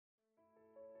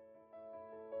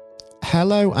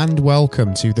Hello and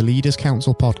welcome to the Leaders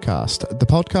Council podcast, the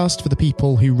podcast for the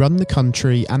people who run the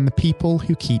country and the people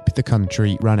who keep the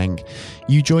country running.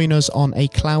 You join us on a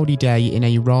cloudy day in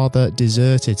a rather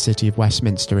deserted city of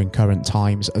Westminster in current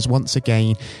times, as once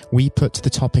again we put the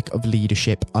topic of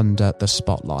leadership under the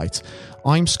spotlight.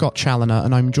 I'm Scott Challoner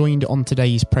and I'm joined on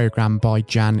today's programme by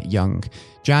Jan Young.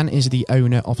 Jan is the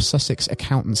owner of Sussex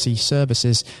Accountancy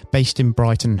Services based in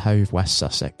Brighton, Hove, West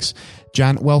Sussex.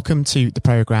 Jan, welcome to the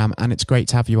programme and it's great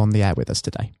to have you on the air with us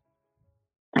today.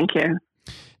 Thank you.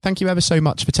 Thank you ever so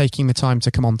much for taking the time to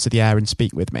come onto the air and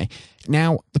speak with me.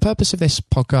 Now, the purpose of this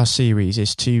podcast series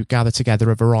is to gather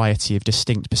together a variety of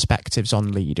distinct perspectives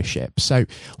on leadership. So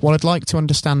what I'd like to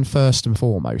understand first and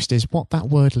foremost is what that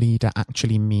word leader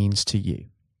actually means to you.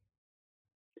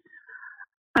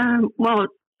 Well,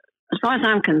 as far as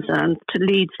I'm concerned, to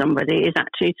lead somebody is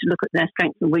actually to look at their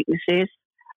strengths and weaknesses,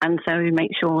 and so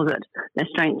make sure that their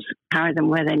strengths carry them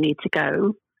where they need to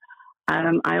go.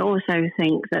 I also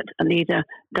think that a leader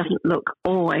doesn't look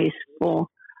always for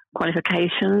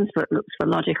qualifications, but looks for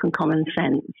logic and common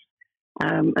sense.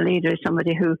 A leader is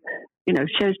somebody who,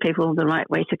 shows people the right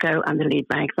way to go and to lead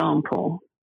by example.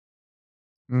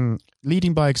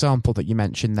 Leading by example that you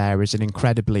mentioned there is an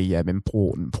incredibly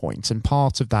important point, and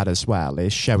part of that as well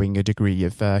is showing a degree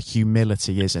of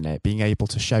humility, isn't it? Being able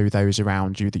to show those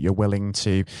around you that you're willing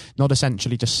to not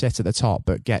essentially just sit at the top,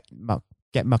 but get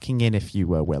mucking in, if you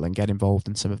will, and get involved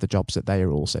in some of the jobs that they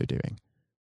are also doing.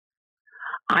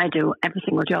 I do every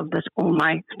single job that all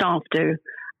my staff do.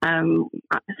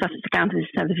 Sussex Accountancy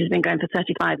Services has been going for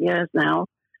 35 years now,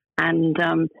 and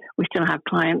we still have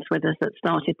clients with us that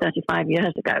started 35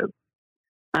 years ago.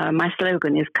 My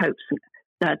slogan is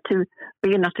to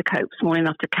big enough to cope, small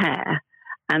enough to care.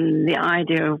 And the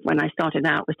idea of when I started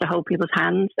out was to hold people's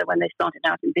hands, so when they started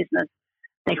out in business,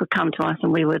 they could come to us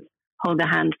and we would hold their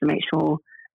hands to make sure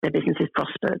their businesses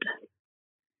prospered.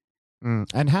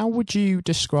 And how would you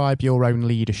describe your own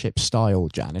leadership style,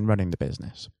 Jan, in running the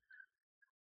business?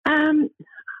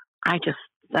 I just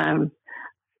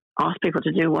ask people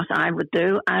to do what I would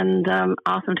do and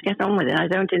ask them to get on with it. I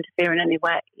don't interfere in any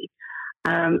way.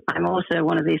 I'm also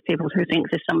one of these people who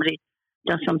thinks if somebody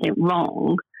does something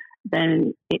wrong,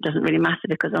 then it doesn't really matter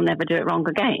because they'll never do it wrong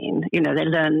again. They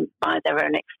learn by their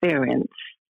own experience.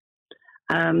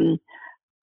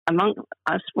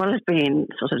 As well as being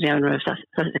sort of the owner of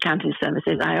Sussex Accounting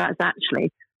Services, I was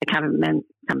actually the cabinet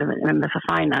member for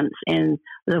finance in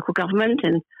local government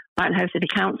in Brighton Hove City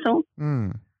Council.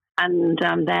 And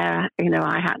there,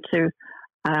 I had to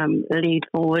lead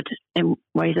forward in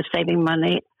ways of saving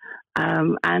money,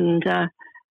 and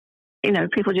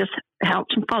people just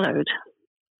helped and followed.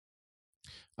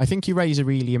 I think you raise a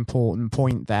really important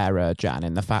point there, Jan,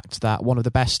 in the fact that one of the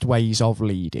best ways of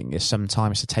leading is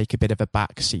sometimes to take a bit of a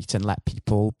back seat and let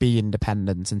people be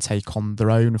independent and take on their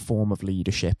own form of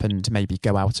leadership and maybe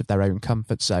go out of their own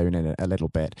comfort zone in a little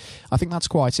bit. I think that's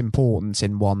quite important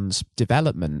in one's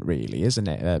development, really, isn't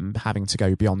it? Having to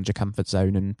go beyond your comfort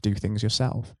zone and do things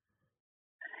yourself.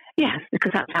 Yes,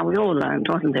 because that's how we all learned,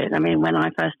 wasn't it? I mean, when I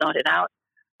first started out,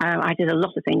 I did a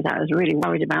lot of things that I was really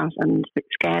worried about and a bit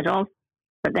scared of.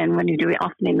 But then when you do it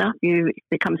often enough, you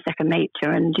become second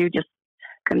nature and you just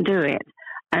can do it.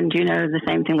 And the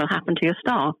same thing will happen to your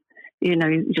staff. You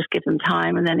just give them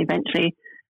time and then eventually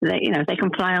they can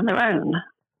fly on their own.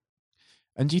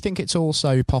 And do you think it's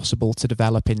also possible to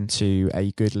develop into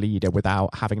a good leader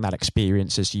without having that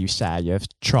experience, as you say, of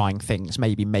trying things,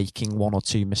 maybe making one or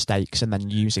two mistakes and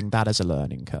then using that as a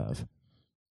learning curve?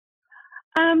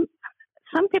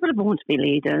 Some people are born to be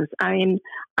leaders. I mean,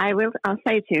 I'll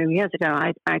say to you, years ago,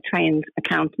 I trained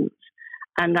accountants,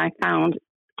 and I found,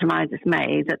 to my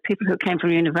dismay, that people who came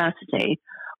from university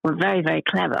were very, very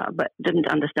clever, but didn't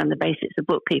understand the basics of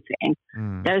bookkeeping.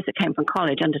 Those that came from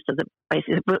college understood the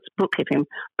basics of bookkeeping,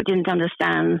 but didn't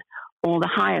understand all the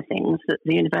higher things that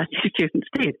the university students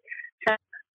did. So,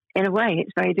 in a way,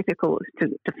 it's very difficult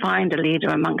to find a leader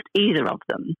amongst either of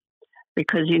them,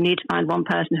 because you need to find one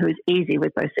person who is easy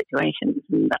with both situations,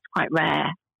 and that's quite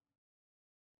rare.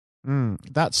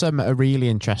 That's a really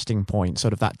interesting point,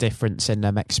 sort of that difference in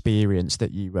experience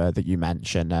that you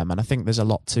mentioned, and I think there's a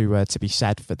lot to be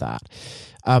said for that.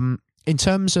 In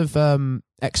terms of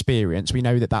experience, we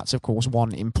know that that's, of course,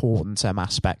 one important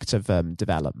aspect of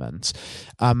development.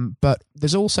 But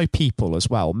there's also people as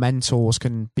well. Mentors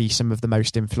can be some of the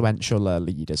most influential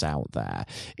leaders out there.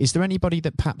 Is there anybody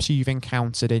that perhaps you've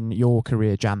encountered in your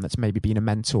career, Jan, that's maybe been a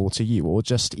mentor to you, or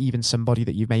just even somebody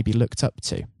that you've maybe looked up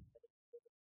to?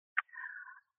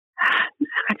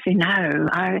 Actually, no.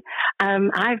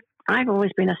 I've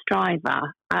always been a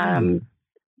striver.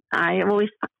 I always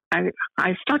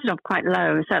I started off quite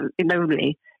low, so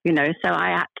lowly, so I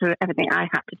had to, everything I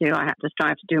had to do, I had to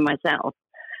strive to do myself.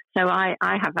 So I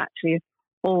have actually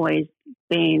always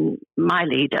been my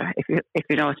leader, if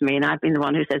you know what I mean. I've been the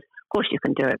one who says, of course you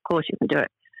can do it, of course you can do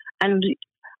it. And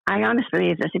I honestly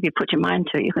believe that if you put your mind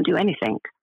to it, you can do anything.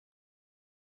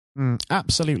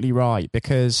 Absolutely right,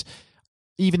 because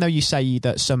even though you say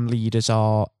that some leaders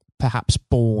are perhaps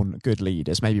born good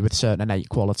leaders, maybe with certain innate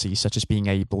qualities, such as being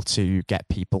able to get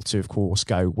people to, of course,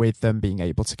 go with them, being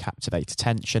able to captivate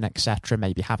attention, etc.,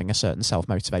 maybe having a certain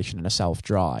self-motivation and a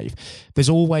self-drive, there's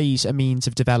always a means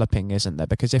of developing, isn't there?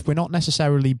 Because if we're not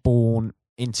necessarily born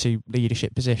into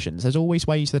leadership positions, there's always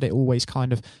ways that it always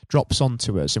kind of drops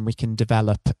onto us, and we can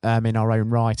develop in our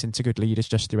own right into good leaders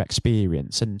just through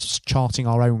experience and charting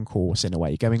our own course in a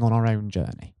way, going on our own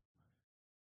journey.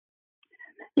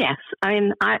 Yes, I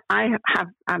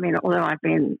mean, although I've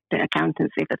been in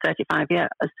accountancy for 35 years,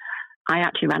 I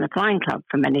actually ran a flying club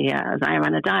for many years. I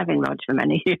ran a diving lodge for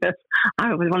many years.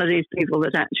 I was one of these people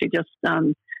that actually just,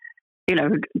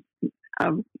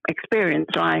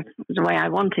 experienced life the way I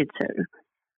wanted to.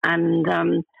 And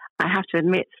I have to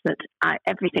admit that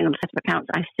everything on the set of accounts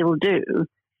I still do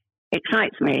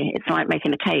excites me. It's like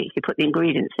making a cake. You put the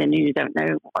ingredients in and you don't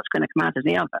know what's going to come out of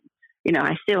the oven.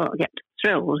 I still get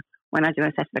thrilled when I do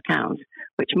a set of accounts,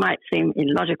 which might seem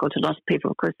illogical to lots of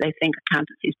people because they think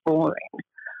accountancy is boring.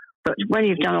 But when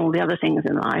you've done all the other things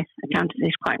in life, accountancy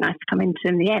is quite nice to come into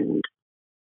in the end.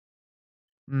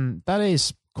 That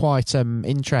is quite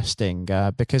interesting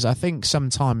because I think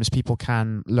sometimes people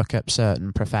can look at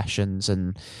certain professions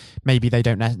and maybe they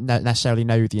don't necessarily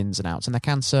know the ins and outs, and there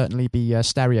can certainly be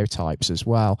stereotypes as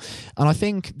well. And I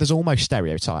think there's almost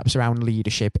stereotypes around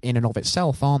leadership in and of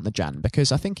itself, aren't there, Jan?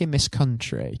 Because I think in this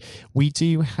country we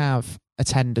do have a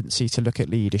tendency to look at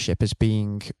leadership as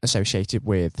being associated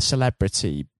with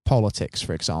celebrity, politics,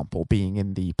 for example, being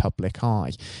in the public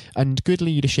eye. And good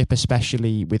leadership,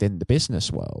 especially within the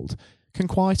business world, can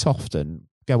quite often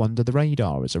go under the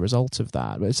radar as a result of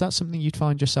that. Is that something you'd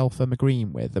find yourself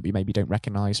agreeing with, that we maybe don't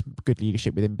recognise good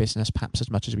leadership within business perhaps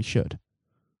as much as we should?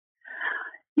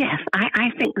 Yes, I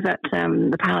think that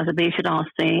the powers that be should ask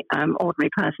the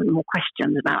ordinary person more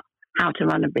questions about how to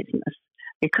run a business,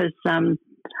 because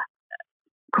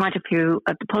quite a few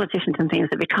of the politicians and things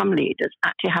that become leaders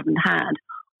actually haven't had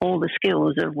all the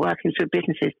skills of working through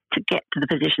businesses to get to the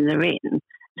position they're in.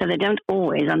 So they don't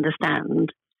always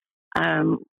understand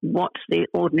what the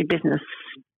ordinary business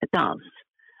does.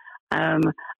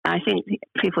 I think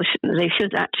people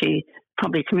should actually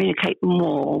probably communicate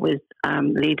more with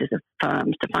leaders of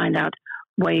firms to find out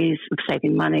ways of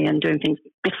saving money and doing things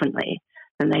differently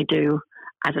than they do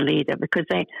as a leader, because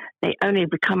they only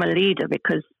become a leader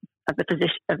because of the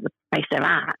position of the place they're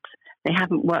at. They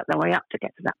haven't worked their way up to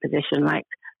get to that position like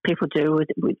people do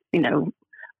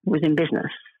within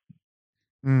business.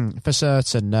 For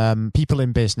certain, people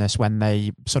in business, when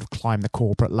they sort of climb the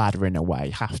corporate ladder in a way,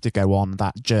 have to go on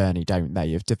that journey, don't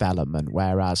they, of development,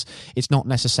 whereas it's not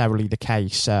necessarily the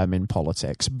case in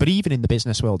politics. But even in the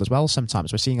business world as well,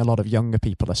 sometimes we're seeing a lot of younger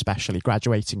people, especially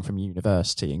graduating from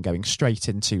university and going straight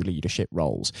into leadership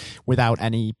roles without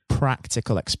any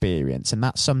practical experience, and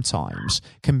that sometimes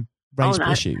can raise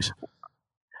issues.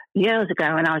 Years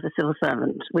ago, when I was a civil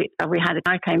servant, we had a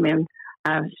guy came in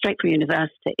straight from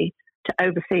university to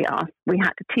oversee us. We had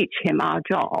to teach him our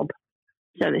job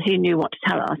so that he knew what to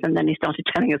tell us, and then he started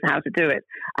telling us how to do it.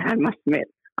 And I must admit,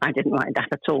 I didn't like that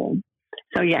at all.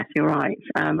 So yes, you're right.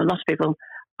 A lot of people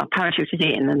are parachuted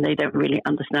in and they don't really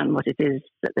understand what it is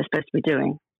that they're supposed to be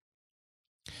doing.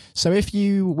 So if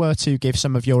you were to give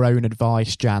some of your own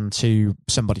advice, Jan, to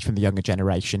somebody from the younger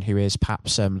generation who is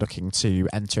perhaps looking to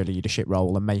enter a leadership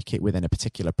role and make it within a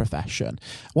particular profession,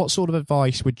 what sort of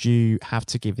advice would you have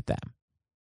to give them?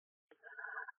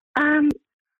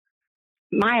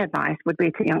 My advice would be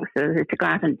to youngsters is to go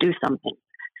out and do something,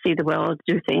 see the world,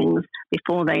 do things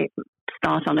before they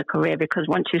start on a career, because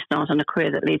once you start on a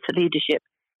career that leads to leadership,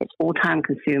 it's all time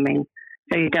consuming.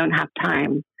 So you don't have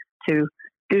time to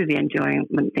do the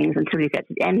enjoyment things until you get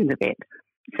to the end of it.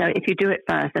 So if you do it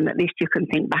first, then at least you can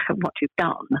think back of what you've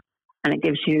done, and it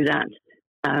gives you that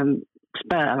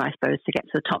spur, I suppose, to get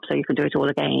to the top so you can do it all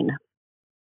again.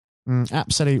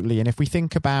 Absolutely. And if we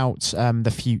think about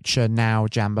the future now,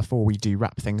 Jan, before we do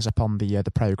wrap things up on the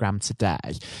programme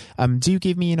today, do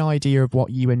give me an idea of what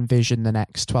you envision the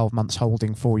next 12 months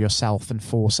holding for yourself and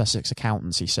for Sussex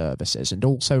Accountancy Services, and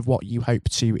also of what you hope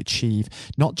to achieve,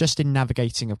 not just in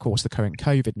navigating, of course, the current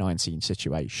COVID-19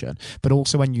 situation, but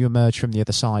also when you emerge from the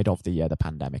other side of the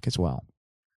pandemic as well.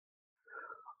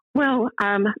 Well,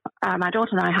 my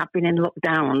daughter and I have been in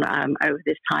lockdown over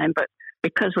this time, but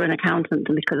because we're an accountant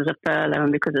and because of the furlough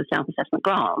and because of self-assessment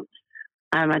grants,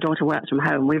 my daughter works from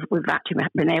home. We've actually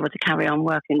been able to carry on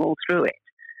working all through it.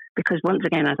 Because once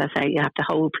again, as I say, you have to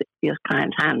hold your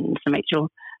client's hands to make sure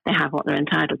they have what they're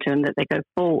entitled to and that they go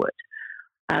forward.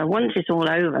 Once it's all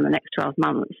over in the next 12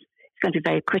 months, it's going to be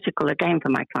very critical again for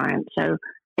my clients. So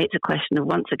it's a question of,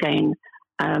 once again,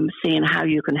 seeing how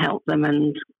you can help them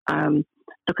and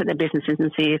look at their businesses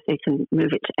and see if they can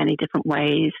move it to any different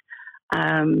ways.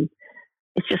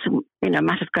 It's just, a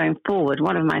matter of going forward.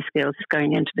 One of my skills is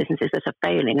going into businesses that are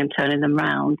failing and turning them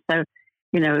around. So,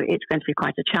 it's going to be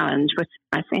quite a challenge, but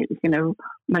I think,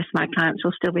 most of my clients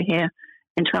will still be here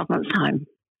in 12 months' time.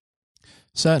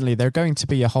 Certainly, there are going to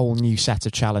be a whole new set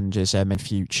of challenges in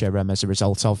future as a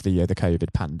result of the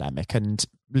COVID pandemic, and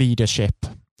leadership,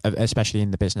 especially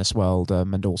in the business world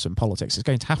and also in politics, is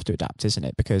going to have to adapt, isn't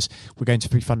it? Because we're going to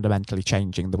be fundamentally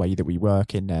changing the way that we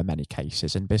work in many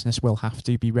cases, and business will have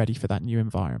to be ready for that new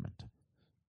environment.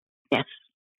 Yes.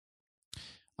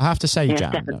 I have to say,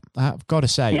 Jan, definitely. I've got to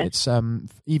say, it's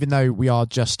even though we are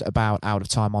just about out of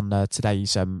time on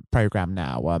today's programme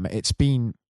now, it's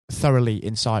been thoroughly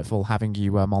insightful having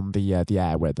you on the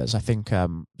air with us. I think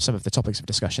some of the topics of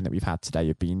discussion that we've had today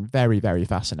have been very, very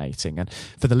fascinating, and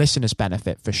for the listeners'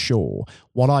 benefit, for sure,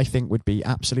 what I think would be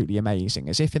absolutely amazing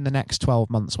is if in the next 12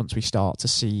 months, once we start to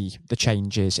see the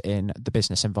changes in the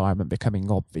business environment becoming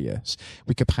obvious,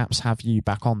 we could perhaps have you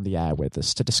back on the air with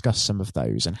us to discuss some of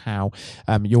those and how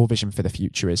your vision for the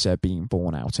future is being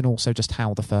borne out, and also just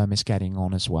how the firm is getting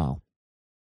on as well.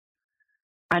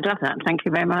 I'd love that. Thank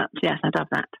you very much. Yes, I'd love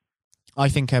that. I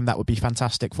think that would be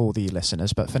fantastic for the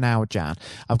listeners. But for now, Jan,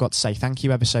 I've got to say thank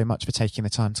you ever so much for taking the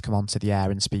time to come onto the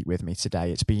air and speak with me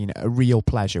today. It's been a real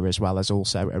pleasure, as well as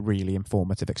also a really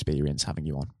informative experience having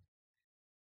you on.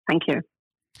 Thank you.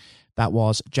 That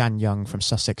was Jan Young from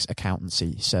Sussex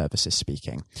Accountancy Services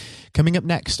speaking. Coming up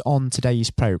next on today's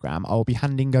programme, I'll be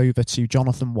handing over to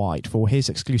Jonathan White for his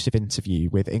exclusive interview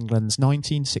with England's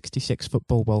 1966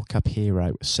 Football World Cup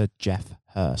hero, Sir Geoff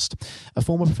Hurst. A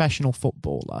former professional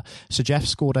footballer, Sir Geoff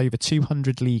scored over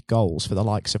 200 league goals for the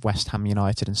likes of West Ham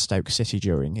United and Stoke City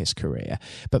during his career,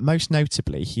 but most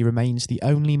notably, he remains the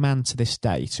only man to this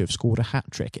day to have scored a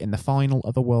hat-trick in the final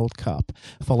of a World Cup,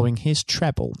 following his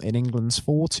treble in England's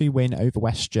 4-2 win over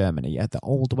West Germany at the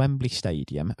old Wembley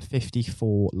Stadium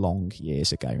 54 long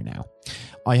years ago now.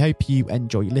 I hope you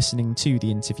enjoy listening to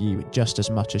the interview just as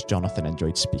much as Jonathan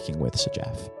enjoyed speaking with Sir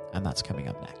Geoff, and that's coming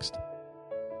up next.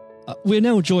 We're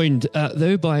now joined,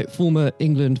 though, by former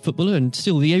England footballer and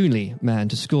still the only man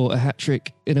to score a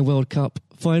hat-trick in a World Cup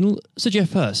final, Sir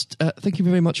Geoff Hurst. Thank you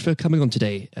very much for coming on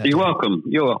today. You're welcome.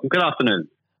 You're welcome. Good afternoon.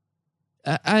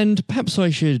 And perhaps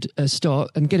I should start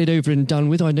and get it over and done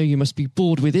with. I know you must be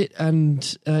bored with it,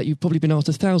 and you've probably been asked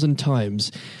 1,000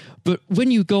 times. But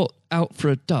when you got out for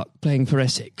a duck playing for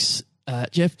Essex,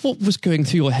 Geoff, what was going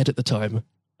through your head at the time?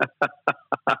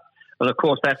 Well, of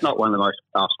course, that's not one of the most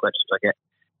asked questions I get.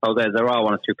 Oh, there are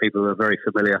one or two people who are very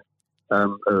familiar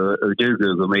who do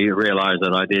Google me, realise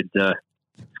that I did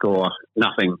score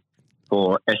nothing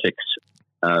for Essex,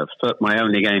 my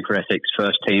only game for Essex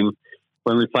first team,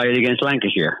 when we played against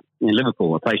Lancashire in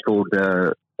Liverpool, a place called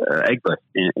Egbert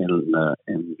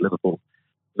in Liverpool,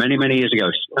 many, many years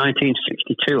ago,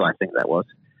 1962, I think that was.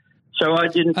 So I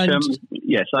didn't, I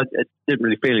didn't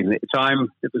really feel it at the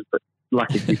time. It was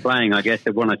lucky to be playing, I guess.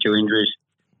 There were one or two injuries.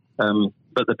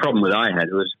 But the problem that I had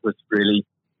was really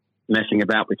messing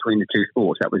about between the two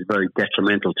sports. That was very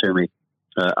detrimental to me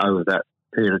over that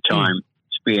period of time,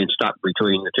 being stuck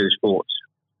between the two sports.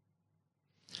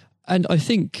 And I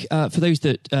think for those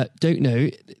that don't know,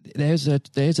 there's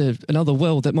another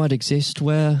world that might exist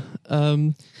where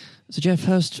Sir Geoff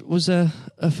Hurst was a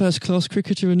first-class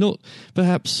cricketer and not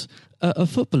perhaps a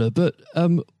footballer. But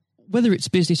whether it's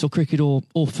business or cricket or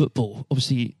football,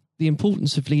 obviously the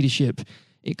importance of leadership,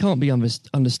 it can't be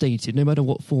understated, no matter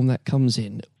what form that comes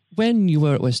in. When you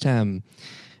were at West Ham,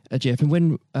 Geoff, and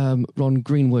when Ron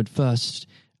Greenwood first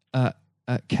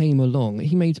came along,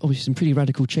 he made obviously some pretty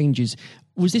radical changes.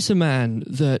 Was this a man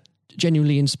that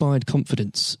genuinely inspired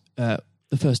confidence the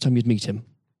first time you'd meet him?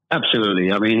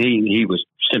 Absolutely. I mean, he was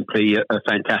simply a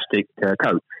fantastic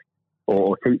coach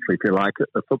or teacher, if you like,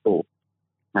 at football.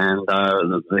 And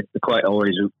the quite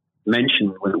always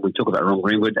mentioned when we talk about Ron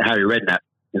Greenwood, Harry Redknapp,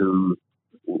 who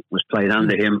was played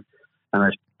under him and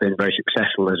has been very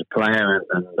successful as a player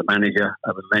and the manager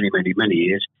over many, many, many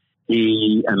years.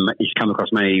 He's come across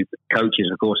many coaches,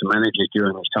 of course, and managers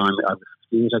during his time over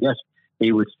years, I guess.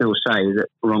 He would still say that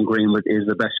Ron Greenwood is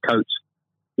the best coach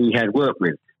he'd worked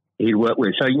with.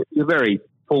 So you're very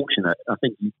fortunate. I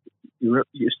think you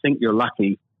think you're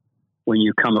lucky when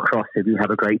you come across, if you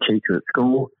have a great teacher at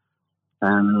school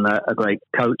and a great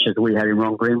coach, as we had in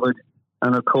Ron Greenwood,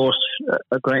 and of course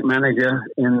a great manager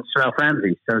in Sir Alf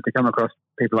Ramsey. So to come across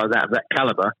people like that of that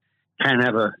calibre can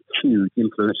have a huge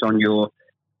influence on your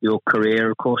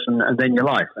career, of course, and then your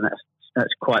life, and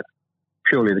that's quite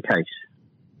purely the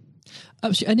case.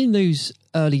 Absolutely. And in those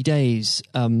early days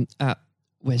at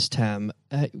West Ham,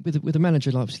 with a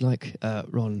manager like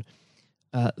Ron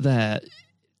there,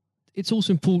 it's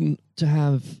also important to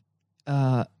have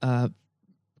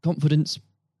confidence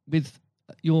with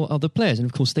your other players, and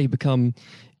of course they become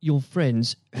your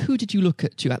friends. Who did you look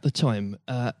to at the time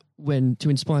when to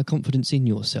inspire confidence in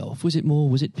yourself? Was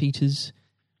it Peters?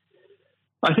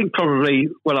 I think probably,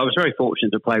 well, I was very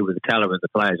fortunate to play with the calibre of the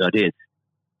players I did.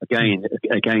 Again,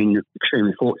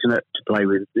 extremely fortunate to play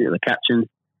with the captain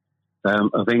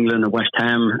of England and West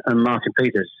Ham, and Martin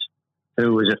Peters,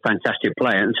 who was a fantastic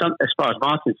player. And as far as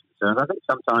Martin's concerned, I think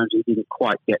sometimes he didn't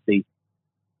quite get the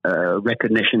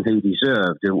recognition he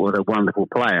deserved, and what a wonderful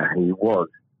player he was.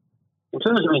 In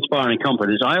terms of inspiring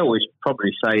confidence, I always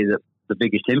probably say that the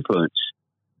biggest influence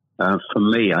for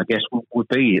me, I guess, would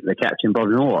be the captain, Bob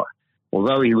Noor.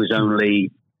 Although he was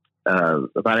only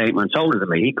about 8 months older than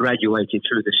me, he graduated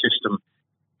through the system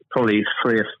probably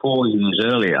 3 or 4 years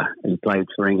earlier. He played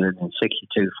for England in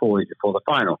 62, 4 years before the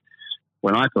final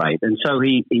when I played. And so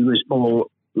he was more,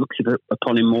 looked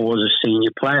upon him more as a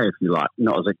senior player, if you like,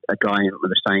 not as a guy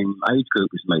with the same age group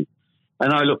as me.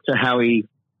 And I looked at how he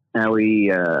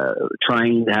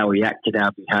trained, how he acted,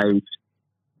 how he behaved,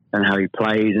 and how he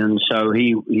played. And so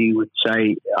he would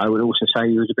say, I would also say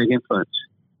he was a big influence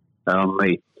on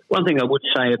me. One thing I would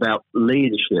say about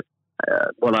leadership,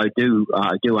 what I do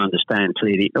understand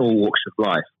clearly in all walks of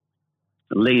life,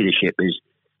 leadership is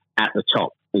at the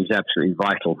top, is absolutely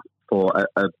vital for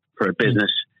a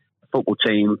business, a football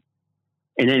team,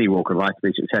 in any walk of life to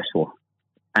be successful.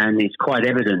 And it's quite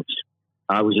evident.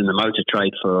 I was in the motor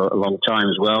trade for a long time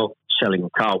as well, selling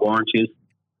car warranties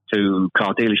to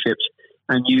car dealerships.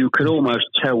 And you could almost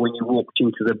tell when you walked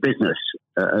into the business,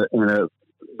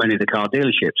 many of the car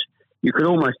dealerships, you could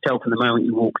almost tell from the moment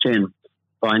you walked in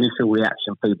by initial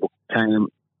reaction, people came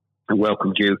and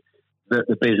welcomed you, that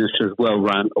the business was well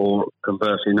run, or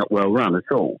conversely not well run at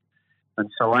all. And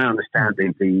so I understand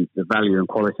the value and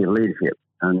quality of leadership,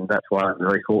 and that's why I'm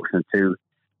very fortunate to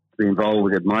be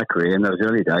involved in my career in those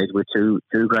early days with two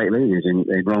great leaders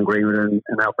in Ron Greenwood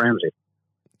and Alf Ramsey.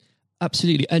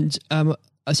 Absolutely. And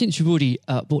since you've already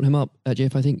brought him up,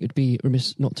 Jeff, I think it'd be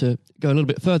remiss not to go a little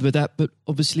bit further with that. But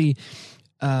obviously,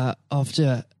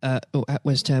 after at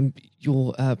West Ham,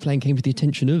 your playing came to the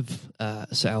attention of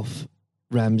Sir Alf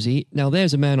Ramsey. Now,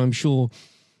 there's a man I'm sure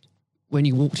when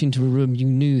you walked into a room, you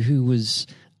knew who was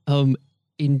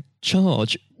in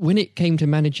charge. When it came to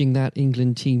managing that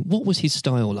England team, what was his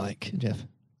style like, Jeff?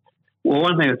 Well,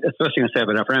 the first thing I say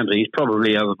about Alf Ramsey, he's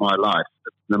probably over my life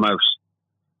the most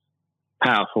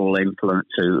powerful influence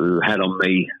who had on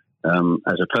me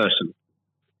as a person.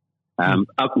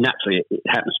 Naturally, it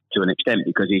happens to an extent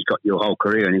because he's got your whole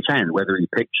career in his hand. Whether he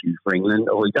picks you for England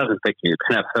or he doesn't pick you, it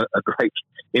can have a great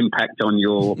impact on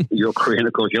your career and,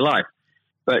 of course, your life.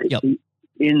 But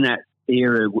in that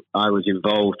era I was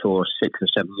involved for 6 or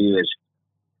 7 years,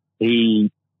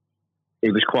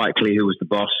 it was quite clear who was the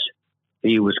boss.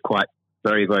 He was quite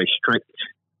very, very strict.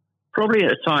 Probably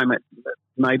at a time,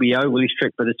 maybe overly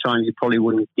strict, but at a time you probably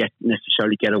wouldn't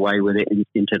necessarily get away with it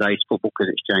in today's football,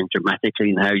 because it's changed dramatically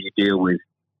in how you deal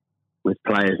with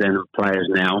players then and players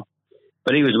now.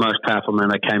 But he was the most powerful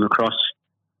man I came across,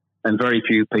 and very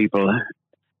few people.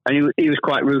 And he was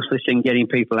quite ruthless in getting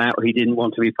people out who didn't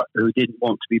want to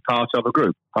be part of a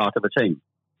group, part of a team.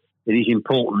 It is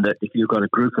important that if you've got a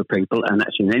group of people, and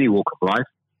that's in any walk of life,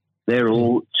 they're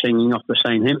all singing off the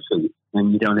same hymn sheet,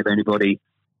 and you don't have anybody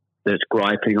that's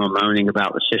griping or moaning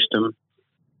about the system.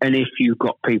 And if you've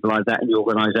got people like that in your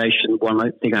organisation,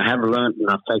 one thing I have learned, and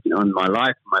I've taken it on in my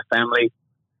life, my family,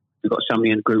 you've got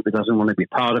somebody in the group that doesn't want to be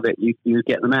part of it, you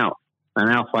get them out.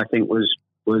 And Alf, I think, was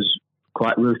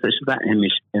quite ruthless with that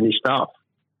in his staff.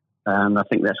 And I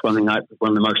think that's one of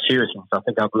the most serious things I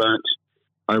think I've learnt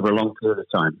over a long period of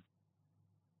time.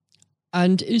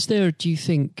 And is there, do you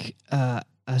think,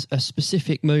 a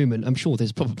specific moment, I'm sure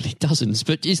there's probably dozens,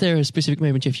 but is there a specific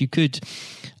moment, if you could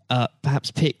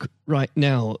perhaps pick right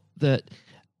now, that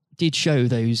did show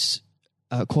those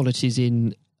qualities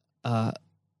in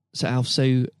Sir Alf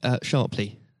so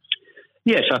sharply?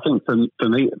 Yes, I think for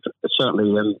me,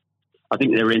 certainly, I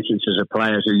think there are instances of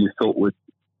players who you thought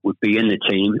would be in the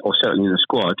team, or certainly in the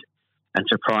squad, and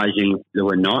surprisingly they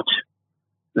were not.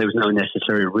 There was no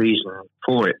necessary reason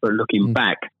for it, but looking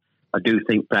back, I do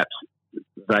think perhaps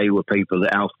they were people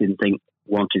that Alf didn't think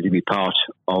wanted to be part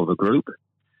of a group.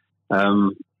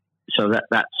 So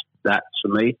that's for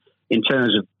me. In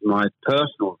terms of my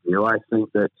personal view, I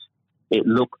think that it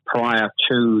looked prior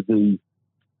to the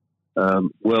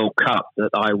World Cup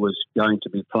that I was going to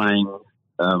be playing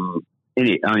in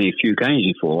it. Only a few games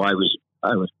before I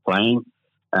was playing,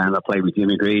 and I played with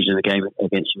Jimmy Greaves in a game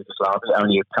against Yugoslavia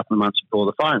only a couple of months before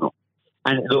the final.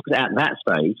 And it looked at that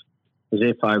stage as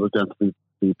if I was going to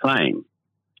be playing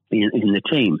in the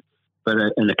team. But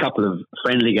in a couple of more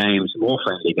friendly games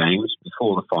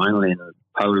before the final in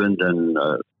Poland and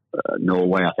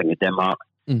Norway, I think, and Denmark,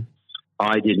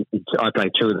 I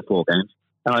played 2 of the 4 games,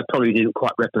 and I probably didn't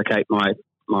quite replicate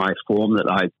my form that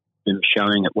I'd been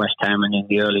showing at West Ham and in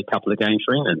the early couple of games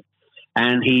for England.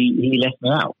 And he left me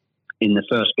out in the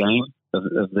first game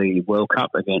of the World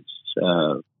Cup against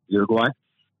Uruguay.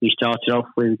 He started off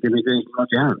with Jimmy Greaves and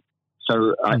Roger Hunt.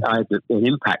 So I had an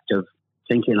impact of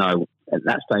thinking at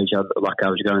that stage I looked like I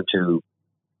was going to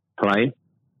play,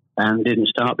 and didn't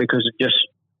start because of just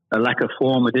a lack of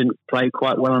form. I didn't play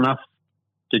quite well enough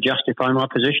to justify my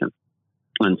position.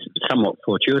 And somewhat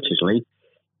fortuitously,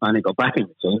 I only got back in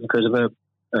the team because of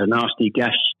a nasty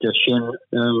gash to shin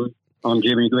on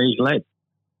Jimmy Greaves' leg.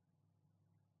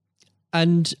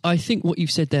 And I think what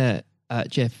you've said there,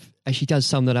 Jeff, actually does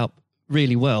sum that up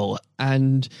really well.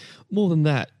 And more than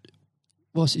that,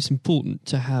 whilst it's important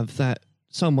to have that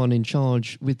someone in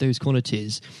charge with those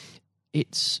qualities,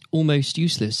 it's almost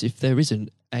useless if there isn't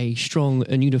a strong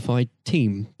and unified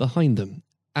team behind them.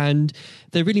 And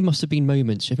there really must have been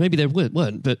moments, Jeff, maybe there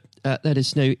weren't, but let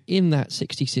us know, in that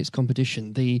 66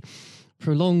 competition, the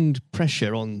prolonged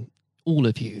pressure on all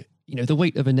of you, the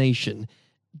weight of a nation,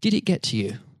 did it get to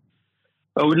you?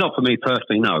 Oh, not for me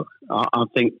personally, no. I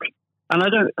think, and I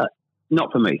don't,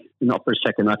 not for me, not for a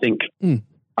second. I think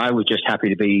I was just happy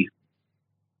to be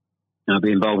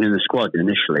involved in the squad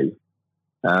initially.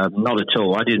 Not at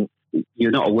all.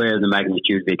 You're not aware of the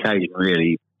magnitude of the occasion,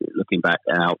 really, looking back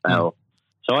out.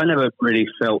 So I never really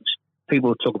felt,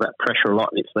 people talk about pressure a lot,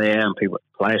 and it's there, and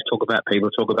players talk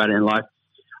about it in life.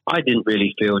 I didn't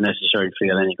really necessarily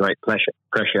feel any great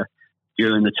pressure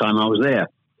during the time I was there.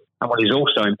 And what is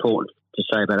also important to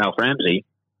say about Alf Ramsey,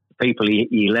 the people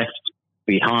he left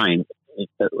behind,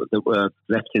 that were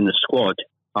left in the squad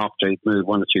after he'd moved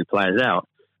 1 or 2 players out,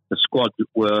 the squad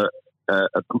were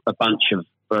a bunch of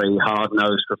very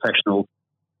hard-nosed, professional,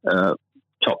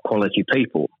 top-quality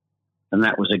people. And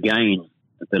that was, again,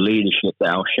 the leadership that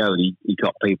Al showed. He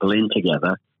got people in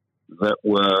together that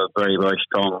were very, very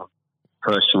strong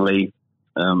personally.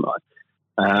 And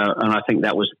I think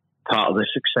that was part of the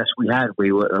success we had.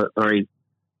 We were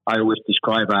I always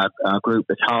describe our group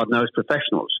as hard-nosed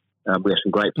professionals. We have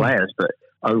some great players, but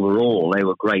overall they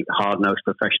were great hard-nosed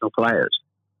professional players.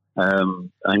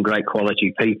 And great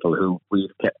quality people who we've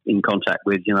kept in contact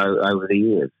with, over the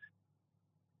years.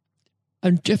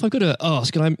 And Jeff, I've got to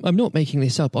ask, and I'm not making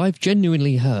this up, I've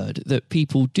genuinely heard that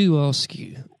people do ask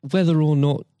you whether or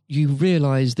not you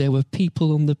realise there were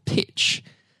people on the pitch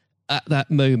at that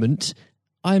moment.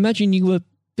 I imagine you were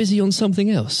busy on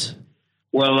something else.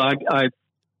 Well, I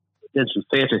did some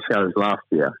theatre shows last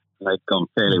year. They've gone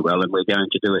fairly well, and we're going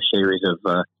to do a series of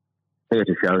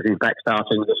theatre shows, in fact,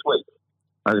 starting this week,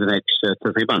 over the next 2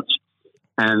 or 3 months.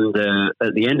 And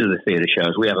at the end of the theatre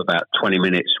shows, we have about 20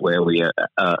 minutes where we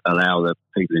allow the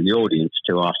people in the audience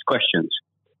to ask questions.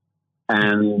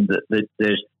 And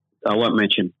I won't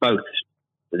mention both.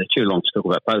 They're too long to talk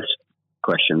about both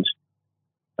questions.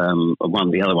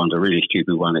 The other one's a really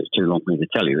stupid one. It's too long for me to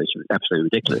tell you. It's absolutely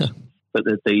ridiculous. But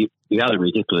the other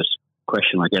ridiculous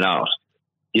question I get asked,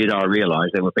 did I realise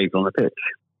there were people on the pitch?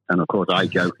 And of course, I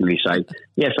jokingly say,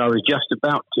 yes, I was just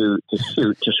about to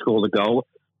shoot to score the goal.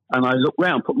 And I looked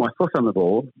round, put my foot on the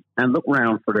ball, and looked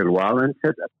round for a little while and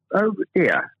said, oh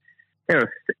dear, there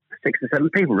are 6 or 7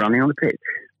 people running on the pitch.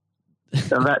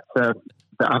 So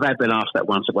I've been asked that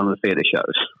once at one of the theatre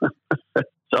shows.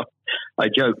 So I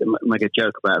make a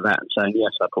joke about that and saying,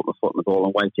 yes, I put my foot on the ball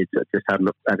and waited, just had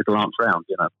a glance round,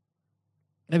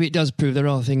 Maybe it does prove there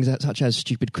are things such as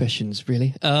stupid questions,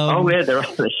 really. Oh, yeah, there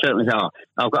certainly are.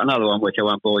 I've got another one which I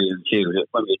won't bore you into. It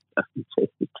won't be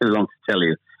too long to tell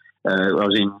you. I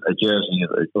was in a Jersey,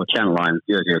 or Channel Line,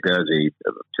 Jersey or Guernsey,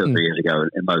 2 or 3 years ago,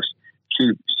 and most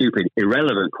stupid,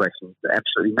 irrelevant questions,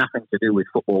 absolutely nothing to do with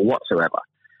football whatsoever,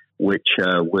 which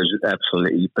was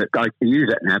absolutely, but I can use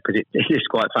that now because it is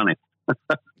quite funny.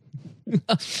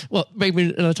 Well, maybe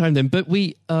another time then, but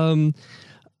we... well,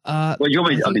 you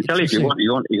want me? I can tell you if you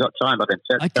want. You got time? I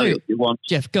can tell you if you want.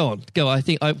 Jeff, go on. Go. I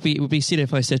think it would be silly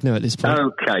if I said no at this point.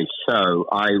 Okay, so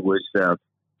I was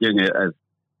doing at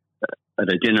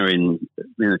a dinner in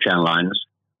the Channel Islands,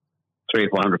 300 or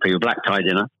 400 people, black tie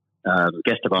dinner,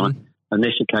 guest of honour. On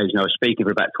this occasion, I was speaking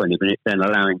for about 20 minutes, then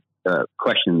allowing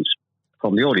questions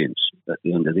from the audience at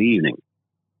the end of the evening.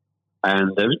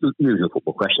 And there was the usual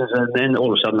football questions, and then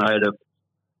all of a sudden I had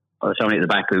somebody at the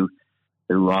back who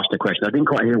asked a question. I didn't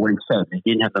quite hear what he said. He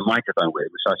didn't have the microphone with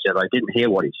him, so I said, I didn't hear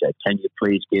what he said. Can you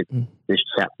please give this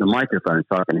chap the microphone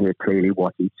so I can hear clearly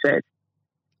what he said?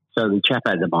 So the chap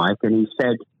had the mic, and he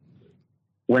said,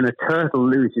 when a turtle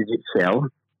loses its shell,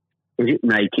 is it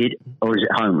naked or is it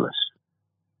homeless?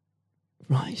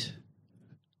 Right.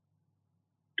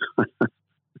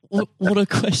 What a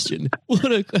question.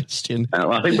 What a question.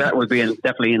 I think that would be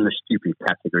definitely in the stupid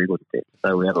category, wouldn't it?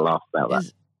 So we had a laugh about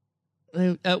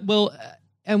that.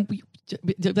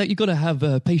 You've got to have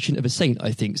a patient of a saint,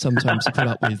 I think, sometimes to put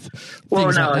up with things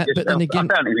like that. But then again,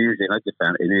 I found it amusing. I just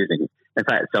found it amusing. In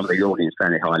fact, some of the audience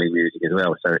found it highly amusing as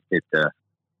well. So it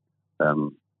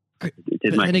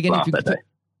did make me laugh that day.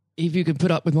 If you can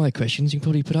put up with my questions, you can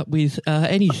probably put up with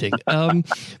anything.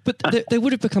 But there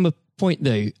would have become a point,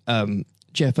 though,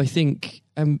 Jeff, I think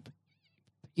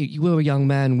you were a young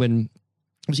man when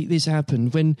obviously this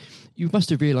happened, when you must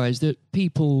have realised that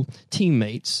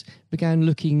teammates, began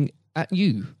looking at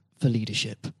you for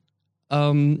leadership.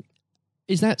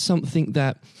 Is that something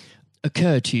that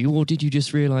occurred to you, or did you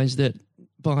just realise that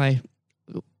by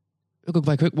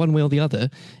one way or the other,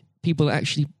 people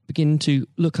actually begin to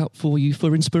look up for you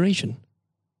for inspiration?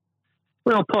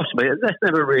 Well, possibly. That's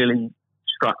never really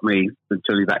struck me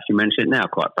until you've actually mentioned it now,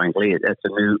 quite frankly. That's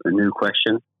a new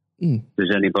question.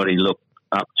 Does anybody look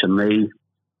up to me?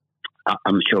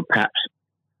 I'm sure perhaps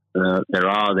there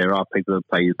are people who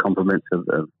pay you compliments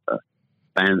of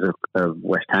fans of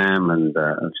West Ham and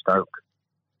Stoke,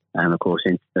 and of course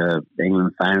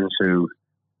England fans who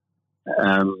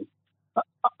I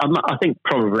think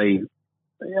probably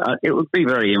it would be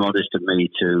very immodest of me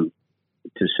to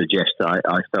suggest that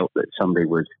I felt that somebody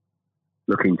was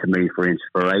looking to me for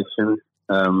inspiration.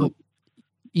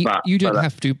 You don't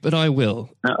have to, but I will.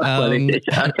 It's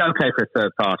okay for a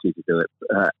third party to do it.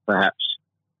 Perhaps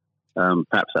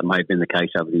that may have been the case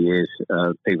over the years.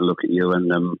 People look at you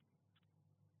and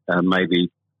maybe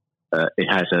it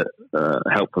has a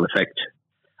helpful effect.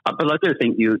 But I do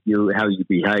think you how you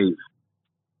behave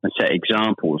and set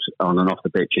examples on and off the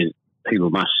pitch,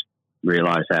 people must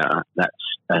realise that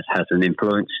has an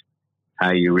influence.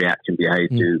 How you react and behave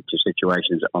to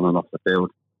situations on and off the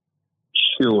field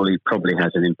surely probably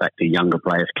has an impact to younger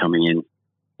players coming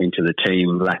into the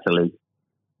team latterly.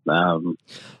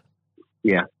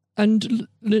 And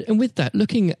with that,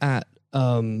 looking at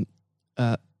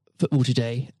football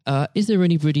today, is there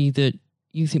anybody that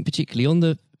you think particularly on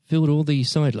the field or the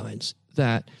sidelines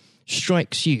that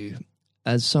strikes you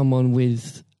as someone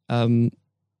with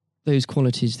those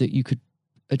qualities that you could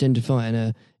identify in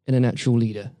a natural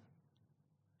leader?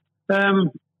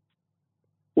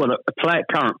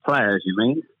 Current players, you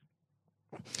mean?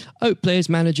 Oh, players,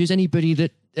 managers, anybody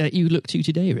that you look to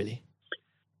today, really?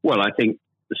 Well, I think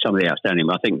some of the outstanding.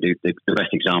 I think the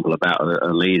best example about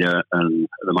a leader at the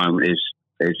moment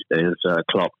is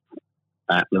Klopp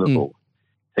at Liverpool.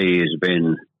 He has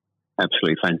been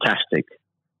absolutely fantastic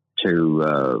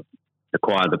to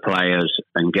acquire the players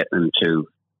and get them to.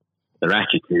 Their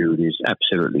attitude is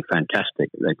absolutely fantastic.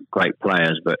 They're great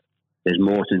players, but there's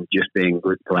more than just being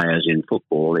good players in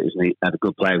football. It is have a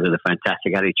good player with a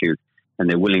fantastic attitude, and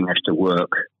their willingness to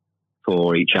work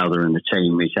for each other and the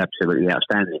team is absolutely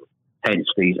outstanding. Hence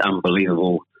these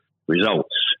unbelievable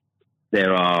results.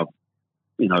 There are,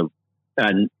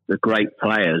 and the great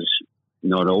players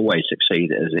not always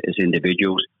succeed as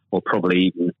individuals, or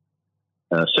probably even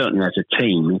certainly as a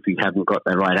team if you haven't got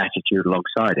the right attitude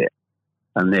alongside it.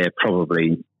 And they're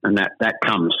probably, and that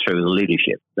comes through the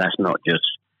leadership. That's not just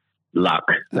luck.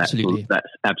 That's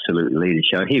absolute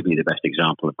leadership. He'd be the best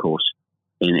example, of course,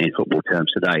 in football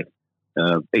terms today,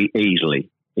 easily.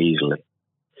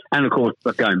 And of course,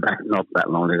 but going back not that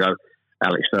long ago,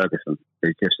 Alex Ferguson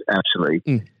is just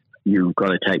absolutely. You've got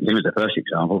to take him as the first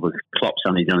example, because Klopp's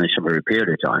only done this over a period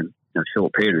of time, a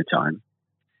short period of time.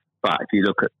 But if you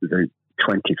look at the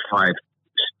 26,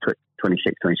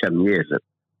 27 years that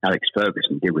Alex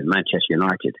Ferguson did with Manchester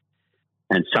United,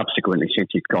 and subsequently since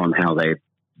he's gone, how they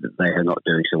are not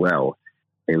doing so well.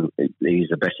 He's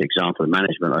the best example of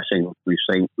management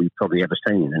we've probably ever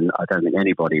seen, and I don't think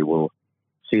anybody will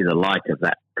see the like of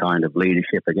that kind of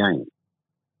leadership again.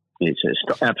 It's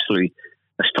absolutely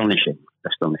astonishing.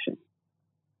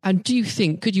 And do you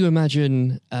think? Could you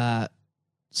imagine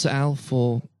Sir Alf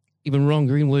or even Ron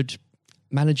Greenwood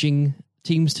managing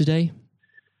teams today?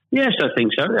 Yes, I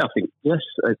think so. I think yes,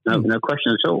 no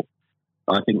question at all.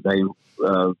 I think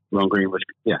Ron Green was,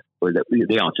 well,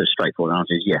 the answer, straightforward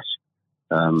answer is yes.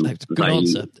 That's a good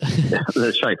answer.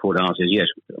 The straightforward answer is yes.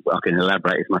 I can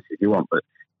elaborate as much as you want, but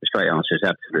the straight answer is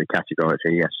absolutely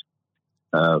categorically yes.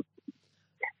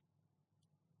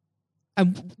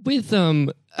 And with,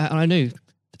 and I know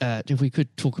if we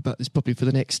could talk about this probably for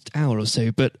the next hour or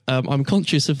so, but I'm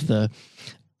conscious of the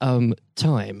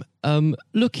time.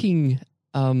 Looking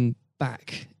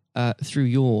back through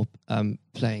your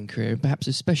playing career, perhaps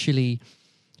especially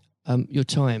your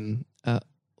time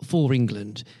for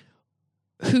England,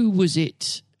 who was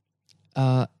it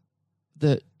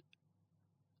that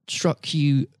struck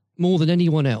you more than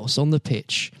anyone else on the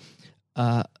pitch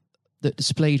that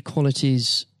displayed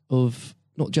qualities of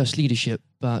not just leadership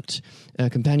but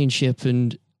companionship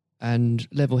and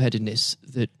level-headedness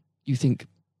that you think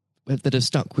that have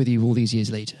stuck with you all these years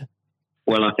later?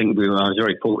 Well, I think I was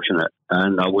very fortunate,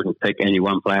 and I wouldn't pick any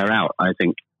one player out. I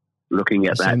think looking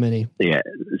at that,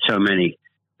 so many,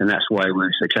 and that's why we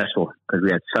were successful, because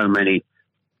we had so many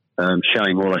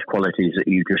showing all those qualities that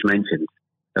you just mentioned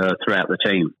throughout the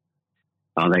team.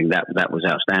 I think that was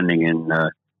outstanding, and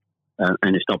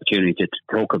it's an opportunity to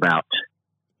talk about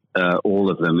all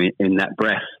of them in that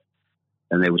breath.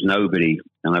 And there was nobody,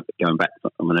 and going back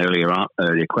from an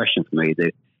earlier question for me,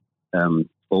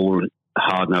 all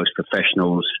hard-nosed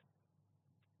professionals,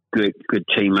 good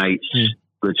teammates,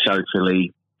 good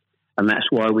socially, and that's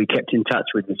why we kept in touch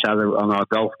with each other on our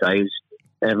golf days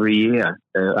every year,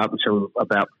 up until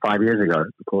about 5 years ago,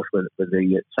 of course, with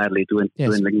the sadly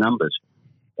dwindling numbers.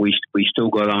 We still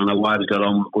got on, our wives got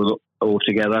on all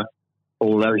together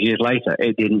all those years later.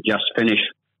 It didn't just finish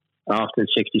after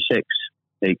 66.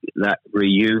 That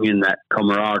reunion, that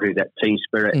camaraderie, that team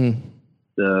spirit,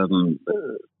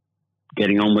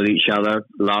 getting on with each other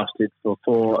lasted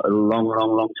for a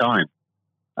long time.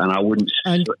 And I wouldn't,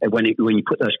 when you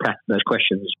put those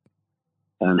questions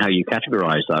and how you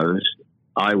categorise those,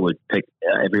 I would pick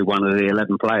every one of the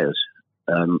 11 players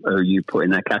who you put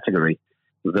in that category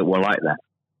that were like that.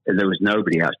 There was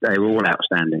nobody else. They were all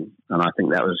outstanding. And I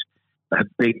think that was a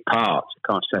big part.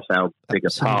 I can't stress how big a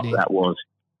part that was.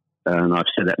 And I've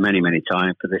said that many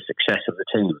times, for the success of the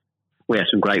team. We had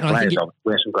some great players.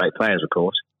 We had some great players, of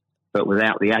course. But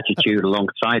without the attitude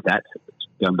alongside that,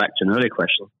 going back to an earlier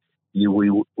question, we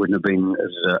wouldn't have been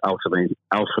as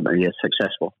ultimately as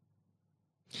successful.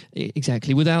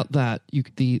 Exactly. Without that,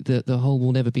 the whole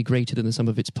will never be greater than the sum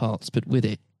of its parts. But with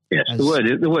it, yes, the word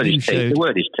is team. The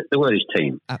word is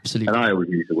team. Absolutely. And I always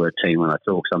use the word team when I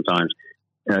talk. Sometimes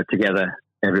together,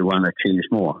 everyone achieves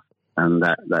more, and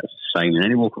that's the same in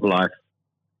any walk of life.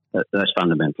 That's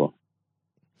fundamental.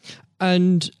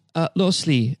 And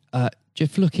lastly,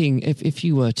 Jeff, looking if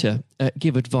you were to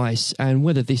give advice, and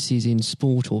whether this is in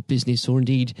sport or business or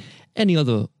indeed any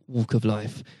other walk of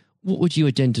life, what would you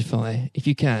identify, if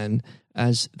you can,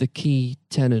 as the key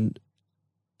tenet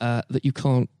that you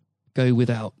can't go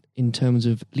without in terms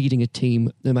of leading a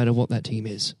team, no matter what that team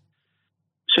is?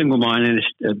 Single-mindedness,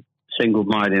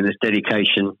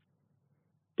 dedication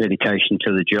to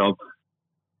the job,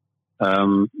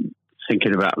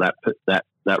 thinking about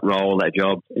that role, that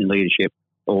job in leadership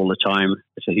all the time.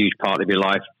 It's a huge part of your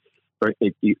life. I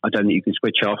don't think you can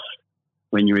switch off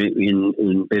when you're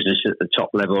in business at the top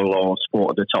level or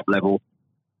sport at the top level.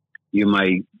 You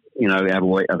may, have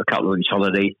a couple of weeks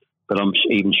holiday, but I'm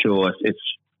even sure if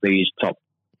these top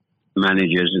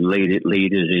managers and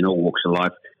leaders in all walks of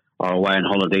life are away on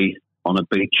holiday on a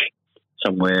beach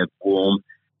somewhere warm,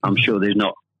 I'm sure they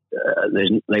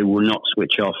will not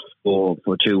switch off for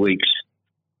 2 weeks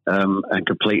and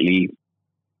completely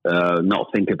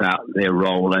not think about their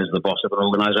role as the boss of an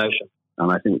organisation.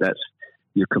 And I think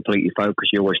you're completely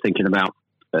focused. You're always thinking about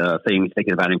things,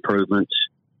 thinking about improvements,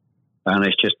 and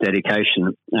it's just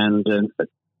dedication and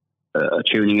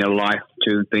tuning your life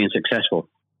to being successful.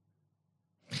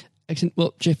 Excellent.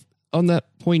 Well, Jeff, on that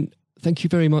point, thank you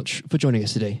very much for joining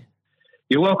us today.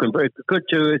 You're welcome. Very good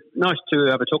nice to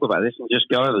have a talk about this and just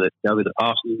go over the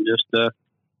past and just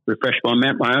refresh my own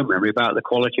memory about the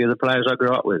quality of the players I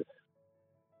grew up with.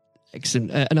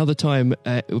 Excellent. Another time,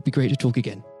 it would be great to talk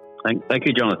again. Thank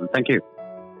you, Jonathan. Thank you.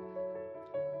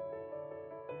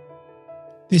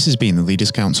 This has been the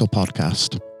Leaders Council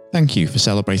podcast. Thank you for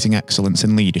celebrating excellence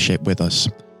in leadership with us.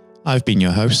 I've been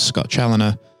your host, Scott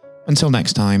Challoner. Until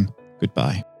next time,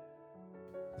 goodbye.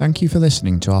 Thank you for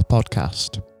listening to our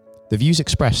podcast. The views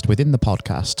expressed within the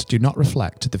podcast do not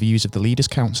reflect the views of the Leaders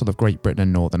Council of Great Britain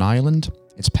and Northern Ireland,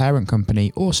 its parent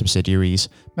company or subsidiaries,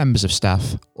 members of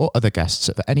staff, or other guests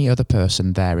of any other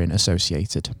person therein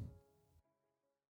associated.